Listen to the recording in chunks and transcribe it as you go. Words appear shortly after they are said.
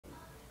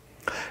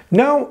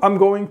Now I'm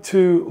going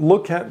to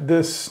look at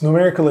this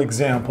numerical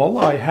example.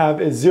 I have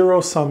a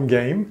zero-sum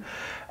game,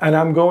 and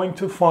I'm going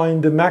to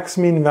find the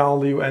max-min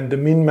value and the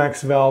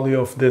min-max value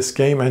of this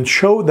game and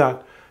show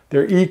that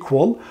they're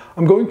equal.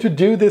 I'm going to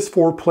do this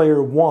for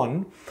player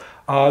 1.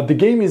 The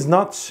game is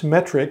not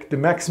symmetric. The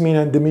max-min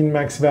and the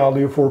min-max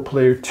value for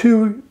player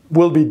 2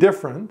 will be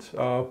different,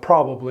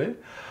 probably.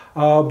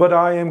 But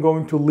I am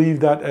going to leave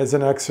that as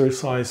an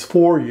exercise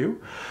for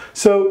you.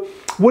 So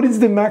what is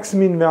the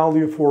max-min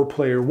value for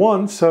player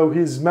 1? So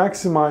he's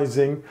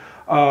maximizing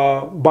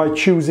by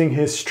choosing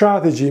his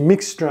strategy,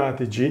 mixed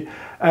strategy,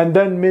 and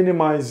then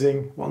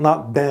minimizing, well,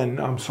 not then,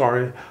 I'm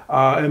sorry,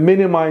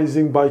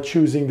 minimizing by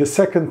choosing the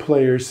second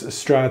player's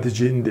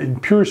strategy in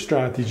pure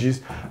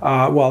strategies.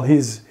 Well,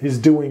 he's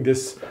doing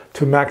this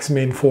to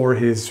max-min for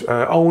his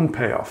own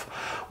payoff.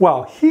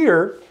 Well,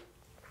 here,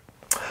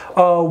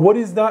 what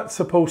is that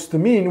supposed to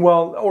mean?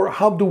 Well, or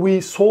how do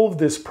we solve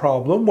this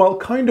problem? Well,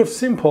 kind of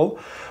simple.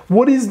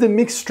 What is the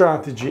mixed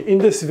strategy in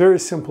this very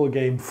simple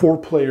game for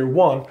player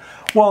 1?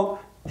 Well,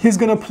 he's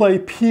going to play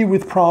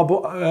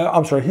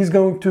he's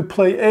going to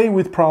play A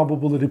with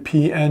probability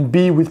P and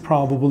B with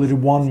probability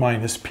 1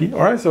 minus P.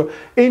 All right, so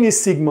any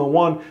sigma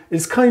 1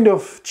 is kind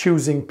of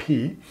choosing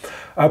P.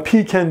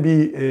 P can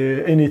be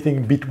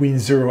anything between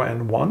 0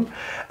 and 1.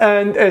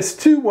 And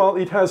S2, well,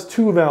 it has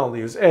two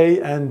values, A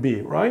and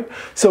B, right?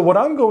 So what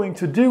I'm going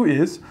to do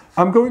is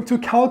I'm going to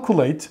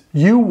calculate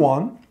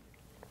U1,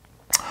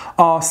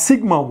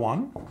 sigma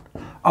 1,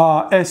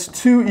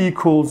 S2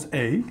 equals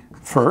A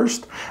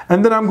first,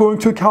 and then I'm going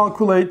to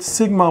calculate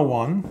sigma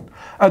 1.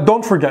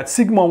 Don't forget,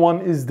 sigma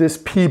 1 is this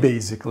P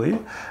basically.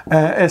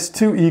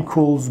 S2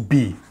 equals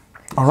B.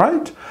 All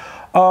right?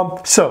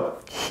 So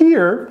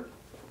here,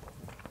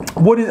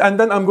 and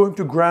then I'm going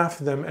to graph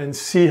them and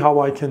see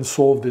how I can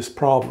solve this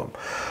problem.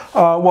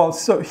 Well,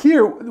 so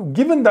here,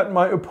 given that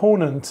my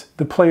opponent,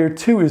 the player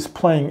 2, is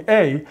playing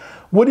A,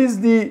 what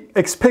is the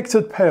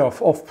expected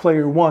payoff of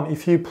player 1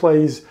 if he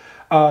plays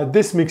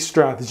this mixed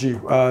strategy,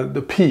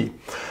 the P?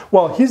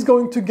 Well, he's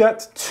going to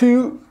get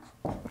 2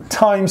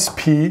 times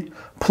P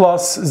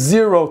plus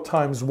 0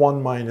 times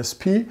 1 minus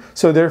P.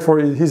 So therefore,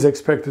 his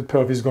expected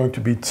payoff is going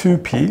to be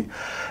 2P.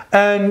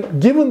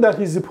 And given that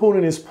his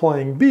opponent is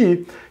playing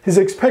B, his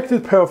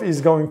expected payoff is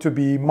going to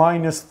be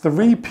minus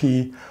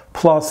 3P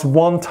plus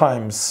 1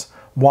 times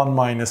 1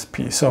 minus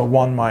P. So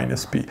 1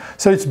 minus P.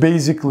 So it's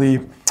basically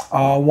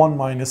 1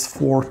 minus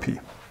 4P.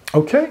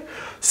 Okay?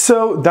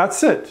 So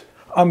that's it.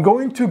 I'm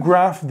going to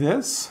graph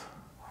this.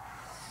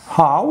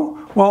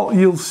 How? Well,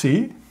 you'll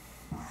see.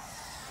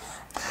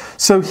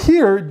 So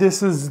here,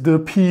 this is the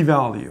P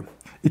value.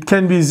 It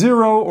can be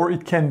 0 or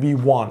it can be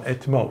 1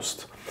 at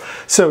most.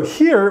 So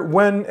here,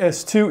 when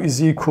S2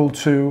 is equal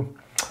to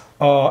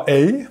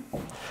A,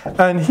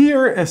 and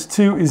here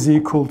S2 is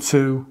equal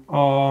to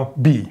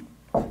B.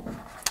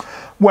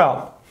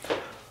 Well,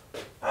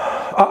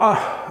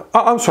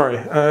 I'm sorry.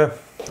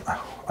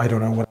 I don't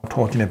know what I'm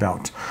talking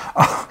about.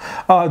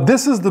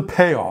 This is the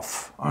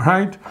payoff, all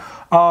right?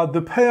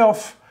 The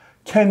payoff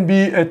can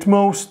be at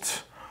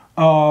most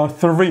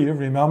 3,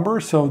 remember?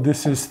 So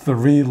this is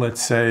 3,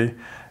 let's say.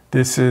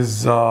 This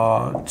is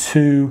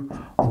 2,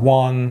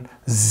 1,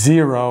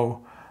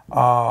 0,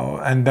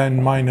 and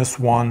then minus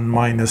 1,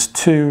 minus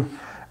 2,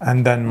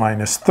 and then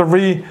minus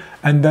 3.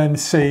 And then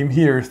same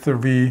here,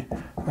 3,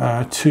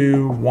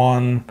 2,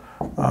 1,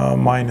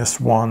 minus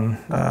 1,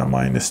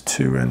 minus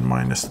 2, and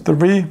minus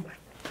 3.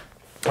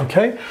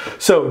 Okay,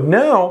 so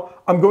now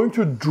I'm going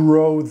to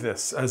draw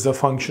this as a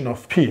function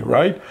of P,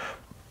 right?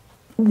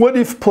 What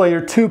if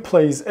player 2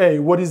 plays A?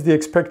 What is the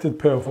expected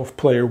payoff of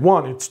player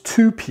 1? It's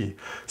 2P.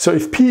 So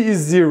if P is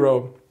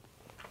 0,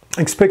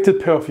 expected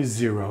payoff is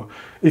 0.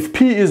 If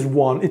P is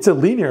 1, it's a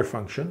linear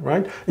function,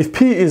 right? If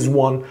P is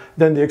 1,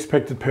 then the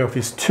expected payoff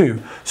is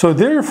 2. So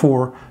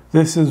therefore,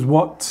 this is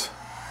what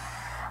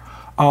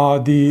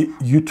the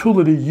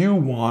utility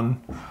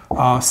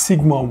U1,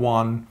 sigma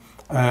 1,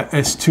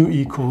 S2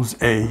 equals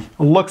A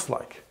looks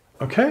like,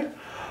 okay?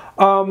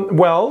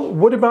 Well,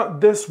 what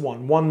about this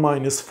one, 1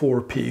 minus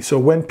 4P? So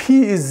when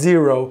P is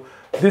 0,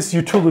 this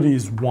utility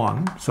is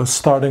 1. So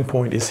starting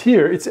point is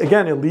here. It's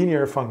again a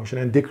linear function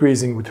and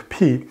decreasing with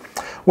P.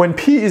 When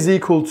P is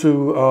equal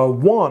to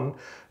 1,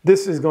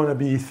 this is going to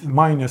be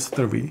minus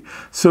 3.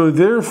 So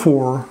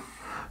therefore,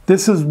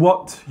 this is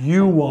what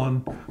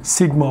U1,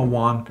 sigma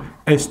 1,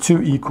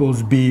 S2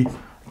 equals B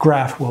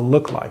graph will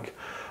look like.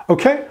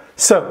 Okay,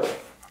 so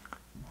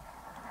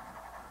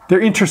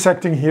they're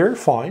intersecting here,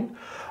 fine.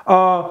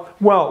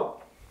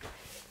 Well,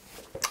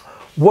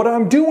 what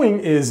I'm doing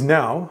is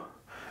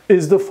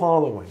the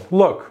following.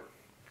 Look,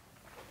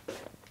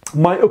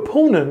 my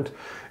opponent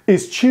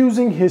is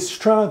choosing his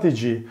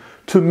strategy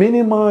to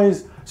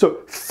minimize,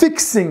 so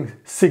fixing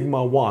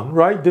sigma 1,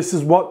 right? This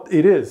is what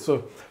it is.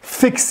 So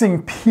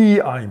fixing P,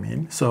 I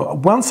mean. So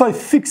once I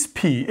fix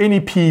P, any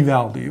P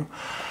value,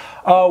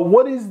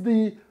 what is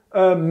the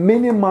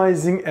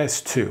minimizing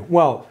S2?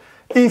 Well,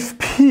 if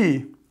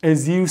P,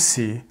 as you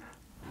see,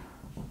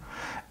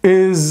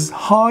 is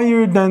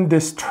higher than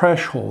this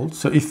threshold,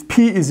 so if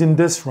P is in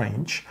this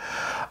range,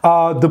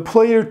 The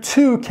player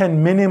 2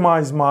 can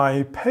minimize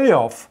my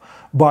payoff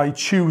by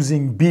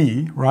choosing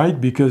B, right?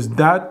 Because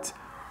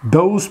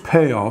those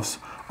payoffs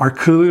are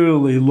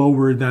clearly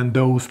lower than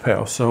those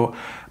payoffs. So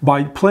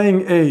by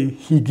playing A,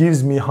 he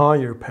gives me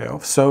higher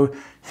payoff. So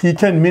he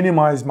can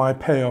minimize my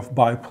payoff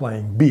by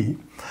playing B.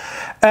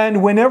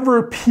 And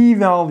whenever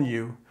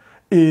p-value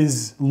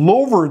is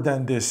lower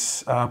than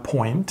this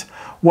point,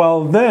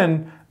 well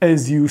then,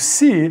 as you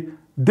see,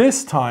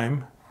 this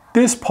time,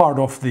 this part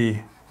of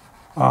the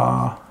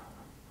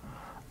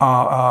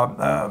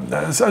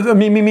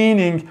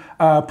meaning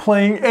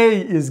playing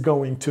A is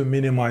going to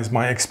minimize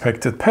my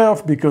expected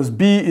payoff because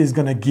B is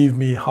going to give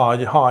me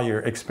higher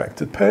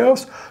expected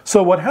payoffs.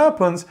 So what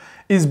happens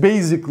is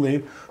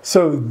basically,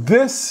 so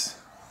this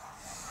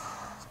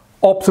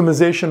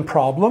optimization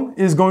problem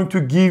is going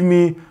to give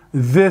me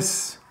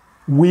this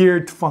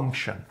weird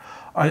function.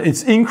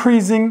 It's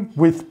increasing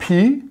with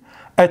P.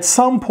 At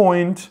some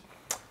point,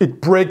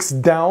 it breaks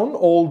down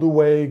all the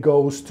way,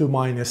 goes to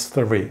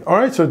 -3. All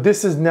right, so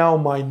this is now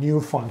my new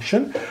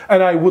function,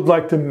 and I would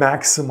like to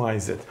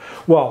maximize it.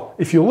 Well,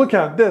 if you look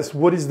at this,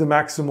 what is the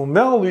maximum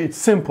value? It's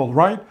simple,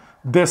 right?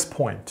 This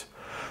point.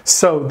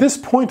 So this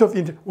point of,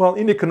 well,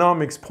 in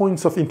economics,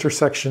 points of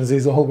intersections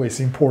is always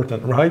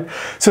important, right?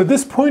 So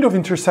this point of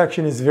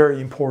intersection is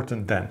very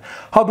important then.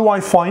 How do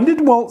I find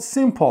it? Well,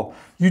 simple.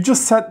 You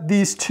just set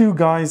these two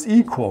guys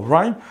equal,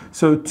 right?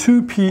 So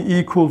 2p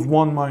equals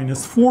 1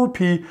 minus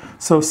 4p,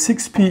 so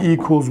 6p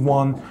equals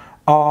 1,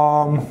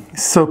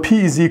 so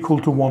p is equal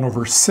to 1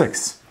 over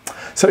 6.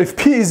 So if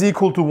p is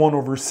equal to 1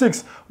 over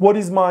 6, what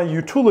is my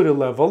utility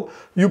level?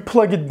 You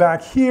plug it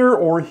back here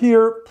or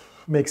here,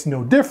 makes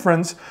no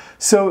difference.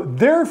 So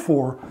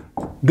therefore,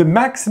 the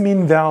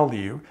Maximin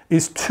value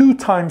is 2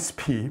 times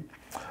p.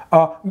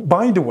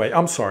 By the way,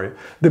 I'm sorry,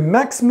 the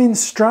Maximin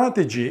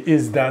strategy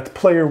is that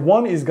player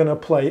 1 is going to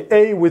play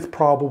A with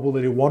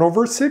probability 1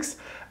 over 6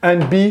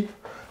 and B,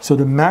 so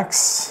the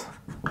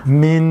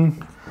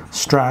Max-Min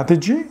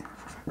strategy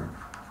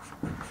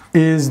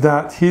is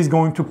that he's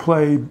going to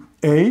play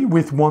A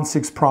with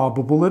 1/6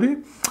 probability,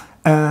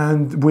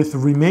 and with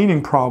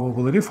remaining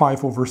probability,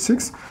 5 over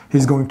 6,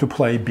 he's going to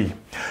play B.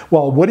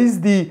 Well, what is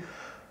the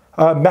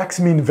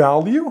Maximin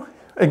value?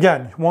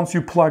 Again, once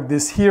you plug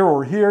this here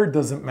or here,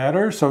 doesn't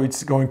matter. So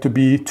it's going to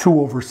be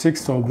 2 over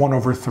 6, so 1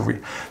 over 3.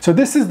 So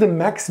this is the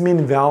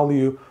Maximin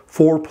value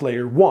for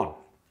player 1.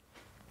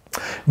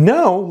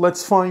 Now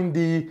let's find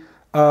the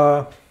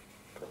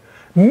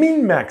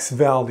min-max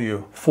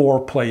value for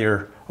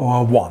player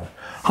 1.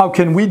 How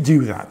can we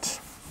do that?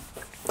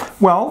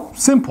 Well,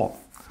 simple.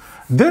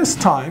 This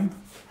time,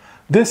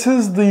 this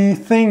is the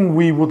thing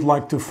we would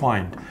like to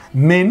find.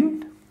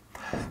 Min,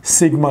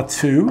 sigma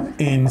 2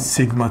 in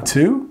sigma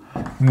 2,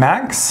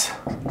 max,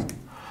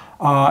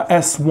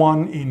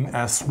 S1 in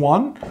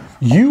S1,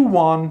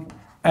 U1,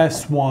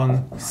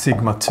 S1,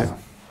 sigma 2.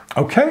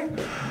 Okay?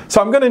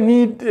 So I'm going to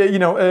need,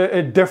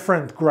 a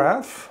different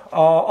graph.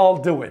 I'll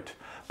do it.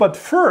 But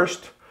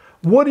first,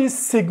 what is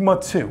sigma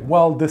 2?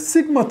 Well, the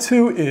sigma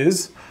 2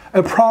 is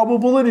a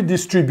probability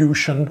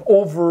distribution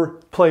over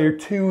player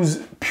 2's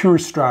pure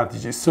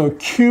strategy. So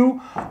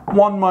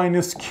Q1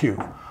 minus Q.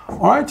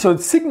 All right, so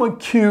sigma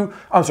 2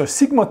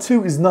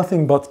 is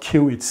nothing but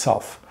Q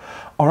itself.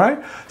 All right,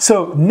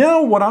 so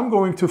now what I'm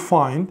going to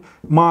find,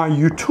 my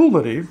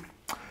utility,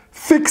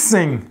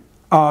 fixing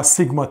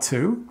sigma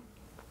 2,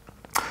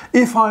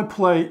 if I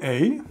play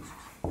A,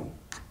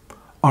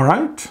 all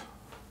right,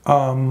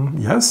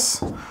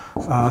 yes,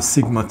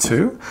 sigma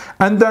 2,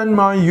 and then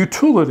my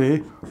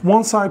utility,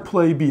 once I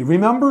play B,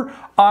 remember,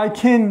 I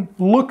can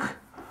look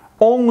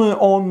only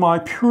on my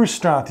pure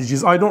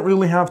strategies. I don't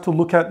really have to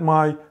look at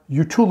my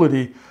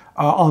utility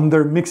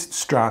under mixed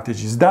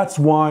strategies. That's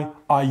why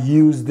I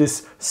use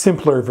this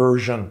simpler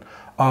version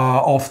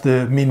of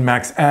the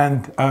min-max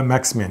and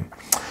max-min,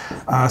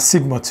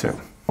 sigma 2.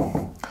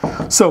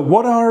 So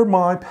what are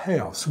my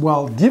payoffs?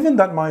 Well, given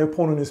that my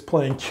opponent is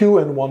playing Q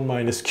and 1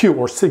 minus Q,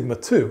 or sigma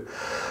 2,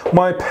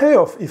 my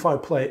payoff if I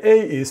play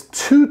A is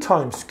 2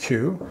 times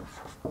Q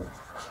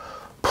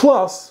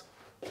plus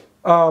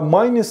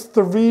minus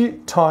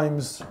 3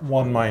 times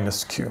 1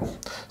 minus Q.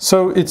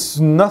 So it's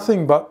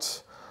nothing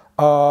but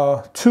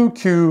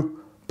 2Q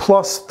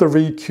plus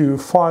 3Q,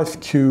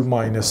 5Q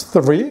minus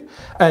 3.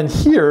 And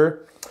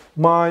here,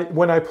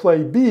 when I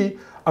play B,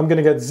 I'm going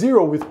to get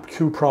 0 with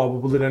Q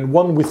probability and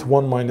 1 with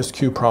 1 minus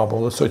Q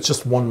probability. So it's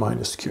just 1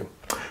 minus Q.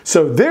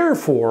 So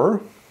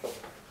therefore,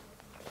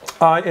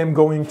 I am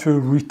going to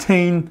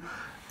retain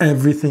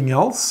everything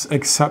else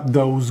except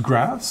those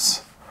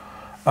graphs,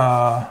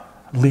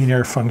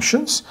 linear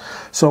functions.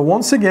 So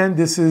once again,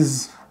 this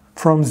is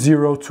from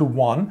 0 to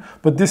 1,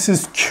 but this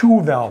is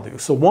Q value.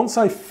 So once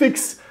I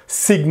fix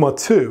sigma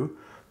 2,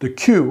 the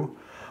Q,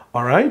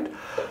 all right,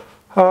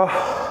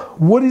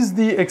 What is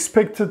the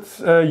expected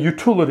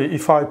utility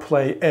if I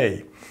play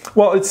A?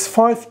 Well, it's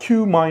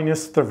 5q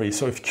minus 3.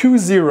 So if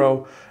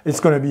q0, it's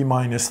going to be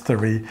minus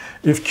 3.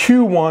 If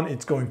q1,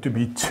 it's going to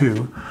be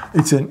 2.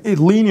 It's a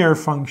linear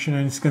function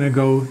and it's going to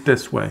go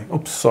this way.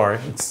 Oops, sorry.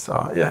 It's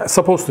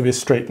supposed to be a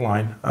straight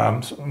line.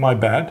 So my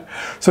bad.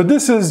 So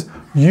this is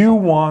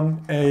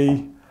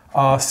u1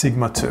 a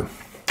sigma 2.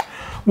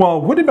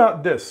 Well, what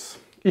about this?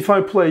 If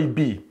I play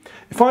B.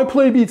 If I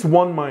play B, it's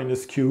 1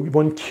 minus q.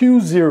 When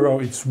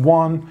q0, it's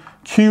 1.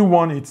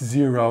 q1, it's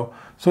 0.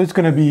 So it's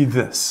going to be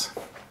this.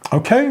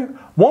 Okay?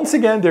 Once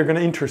again, they're going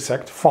to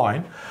intersect.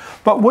 Fine.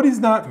 But what does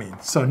that mean?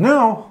 So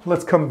now,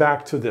 let's come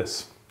back to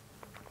this.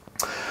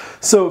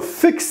 So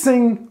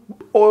fixing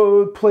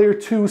player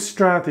 2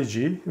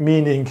 strategy,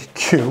 meaning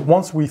Q,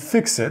 once we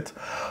fix it,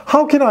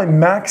 how can I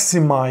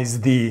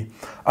maximize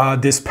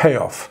this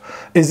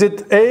payoff? Is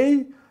it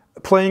A,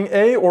 playing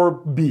A, or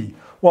B?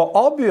 Well,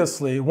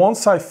 obviously,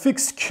 once I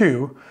fix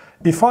Q,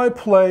 if I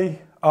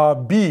play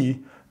B,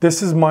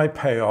 this is my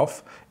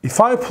payoff. If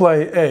I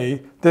play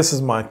A, this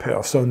is my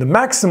payoff. So the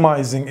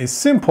maximizing is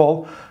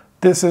simple.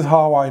 This is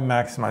how I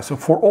maximize. So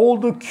for all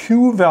the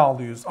Q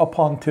values up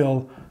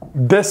until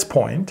this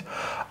point,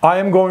 I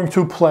am going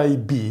to play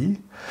B.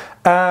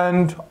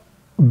 And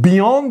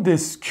beyond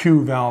this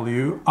Q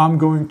value, I'm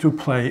going to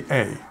play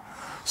A.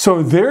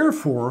 So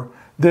therefore,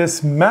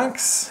 this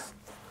max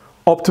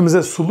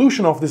optimization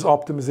solution of this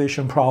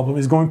optimization problem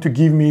is going to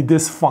give me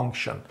this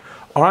function.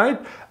 All right?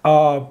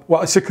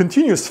 Well, it's a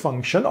continuous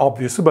function,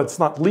 obviously, but it's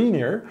not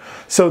linear.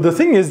 So the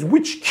thing is,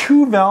 which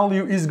Q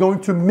value is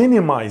going to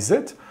minimize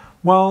it?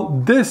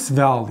 Well, this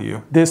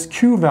value, this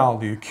Q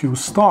value, Q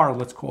star,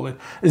 let's call it,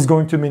 is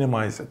going to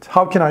minimize it.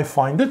 How can I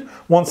find it?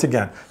 Once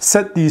again,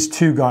 set these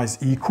two guys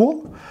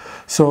equal.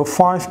 So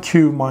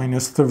 5Q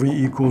minus 3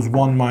 equals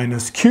 1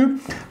 minus Q.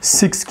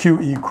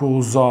 6Q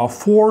equals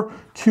 4.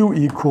 Q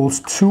equals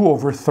 2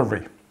 over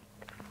 3.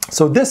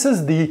 So this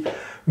is the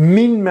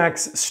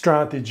min-max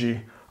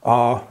strategy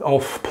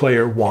of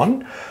player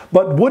 1.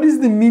 But what is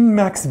the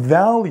min-max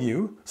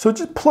value? So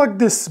just plug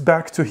this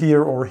back to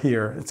here or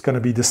here. It's going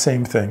to be the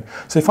same thing.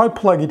 So if I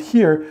plug it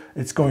here,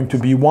 it's going to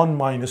be 1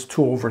 minus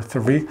 2 over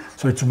 3.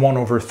 So it's 1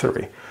 over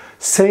 3.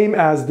 Same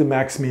as the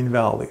max mean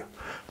value.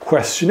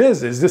 Question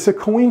is this a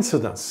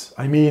coincidence?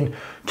 I mean,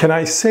 can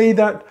I say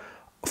that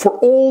for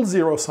all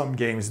zero-sum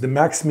games, the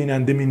max min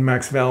and the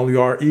min-max value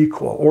are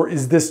equal? Or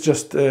is this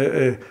just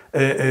a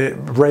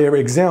rare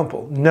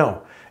example?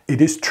 No.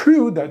 It is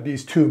true that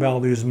these two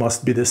values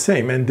must be the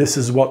same, and this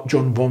is what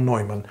John von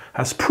Neumann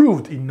has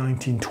proved in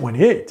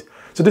 1928.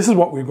 So this is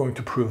what we're going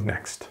to prove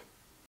next.